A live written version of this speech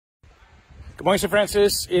Good morning, St.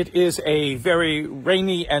 Francis. It is a very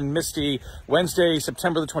rainy and misty Wednesday,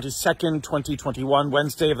 September the 22nd, 2021,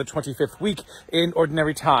 Wednesday of the 25th week in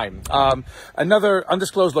Ordinary Time. Another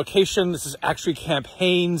undisclosed location. This is actually Camp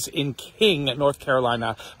Haines in King, North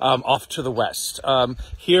Carolina, off to the west.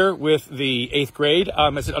 Here with the 8th grade,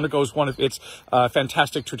 as it undergoes one of its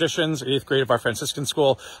fantastic traditions, 8th grade of our Franciscan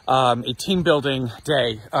school, a team building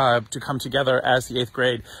day to come together as the 8th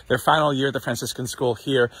grade, their final year at the Franciscan school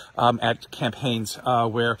here at Camp Haines,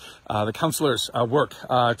 where the counselors work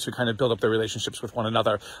to kind of build up their relationships with one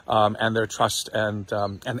another and their trust and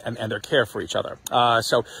their care for each other.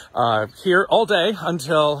 So here all day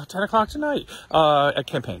until 10 o'clock tonight at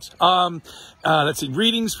Camp Haines. Let's see,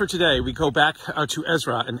 readings for today. We go back to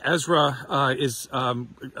Ezra, and Ezra is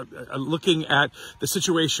looking at the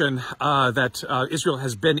situation that Israel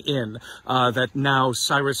has been in, that now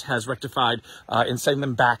Cyrus has rectified in sending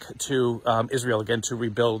them back to Israel again to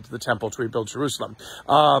rebuild the temple, to rebuild Jerusalem.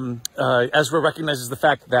 Ezra recognizes the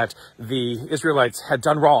fact that the Israelites had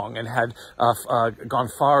done wrong and had gone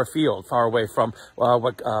far afield, far away from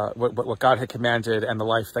what God had commanded and the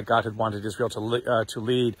life that God had wanted Israel to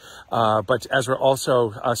lead. But Ezra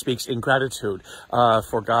also speaks in gratitude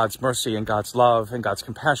for God's mercy and God's love and God's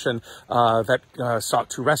compassion that sought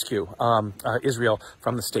to rescue Israel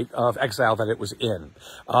from the state of exile that it was in.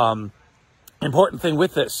 Important thing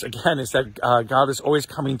with this, again, is that God is always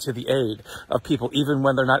coming to the aid of people, even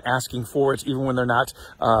when they're not asking for it, even when they're not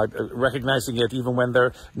recognizing it, even when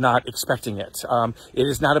they're not expecting it. It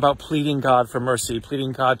is not about pleading God for mercy,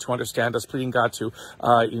 pleading God to understand us, pleading God to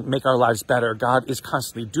make our lives better. God is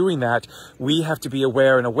constantly doing that. We have to be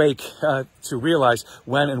aware and awake to realize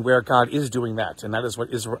when and where God is doing that. And that is what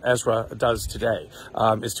Ezra does today,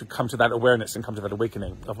 is to come to that awareness and come to that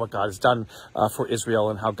awakening of what God has done for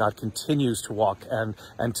Israel and how God continues to walk and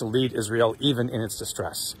to lead Israel even in its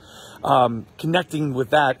distress. Connecting with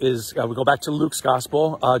that is, we go back to Luke's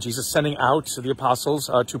gospel, Jesus sending out the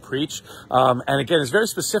apostles to preach. And again, it's very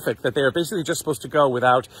specific that they are basically just supposed to go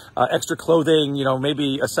without extra clothing,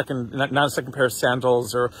 maybe not a second pair of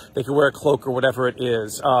sandals, or they could wear a cloak or whatever it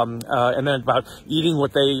is. And then about eating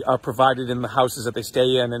what they are provided in the houses that they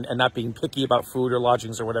stay in and not being picky about food or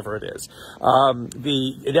lodgings or whatever it is.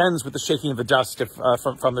 It ends with the shaking of the dust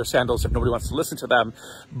from their sandals if nobody wants to listen to them.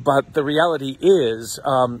 But the reality is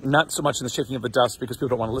not so much in the shaking of the dust because people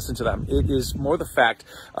don't want to listen to them. It is more the fact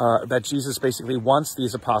that Jesus basically wants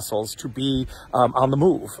these apostles to be on the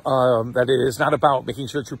move. That it is not about making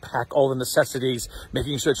sure that you pack all the necessities,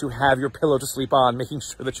 making sure that you have your pillow to sleep on, making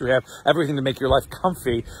sure that you have everything to make your life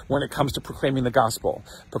comfy when it comes to proclaiming the gospel.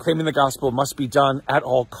 Proclaiming the gospel must be done at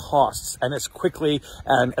all costs and as quickly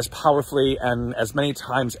and as powerfully and as many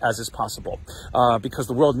times as is possible, because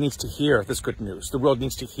the world needs to hear this good news. The world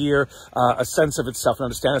needs to hear a sense of itself and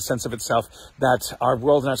understand a sense of itself that our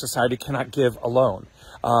world and our society cannot give alone.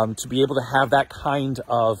 To be able to have that kind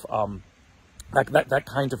of that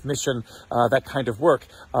kind of mission, that kind of work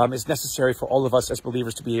is necessary for all of us as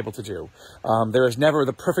believers to be able to do. There is never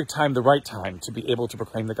the perfect time, the right time to be able to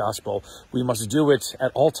proclaim the gospel. We must do it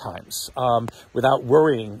at all times without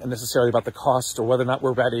worrying necessarily about the cost or whether or not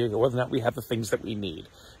we're ready or whether or not we have the things that we need.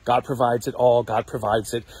 God provides it all. God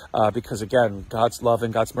provides it because, again, God's love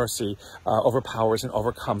and God's mercy overpowers and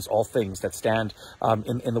overcomes all things that stand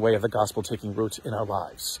in the way of the gospel taking root in our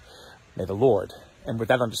lives. May the Lord, and with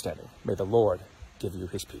that understanding, may the Lord give you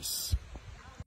his peace.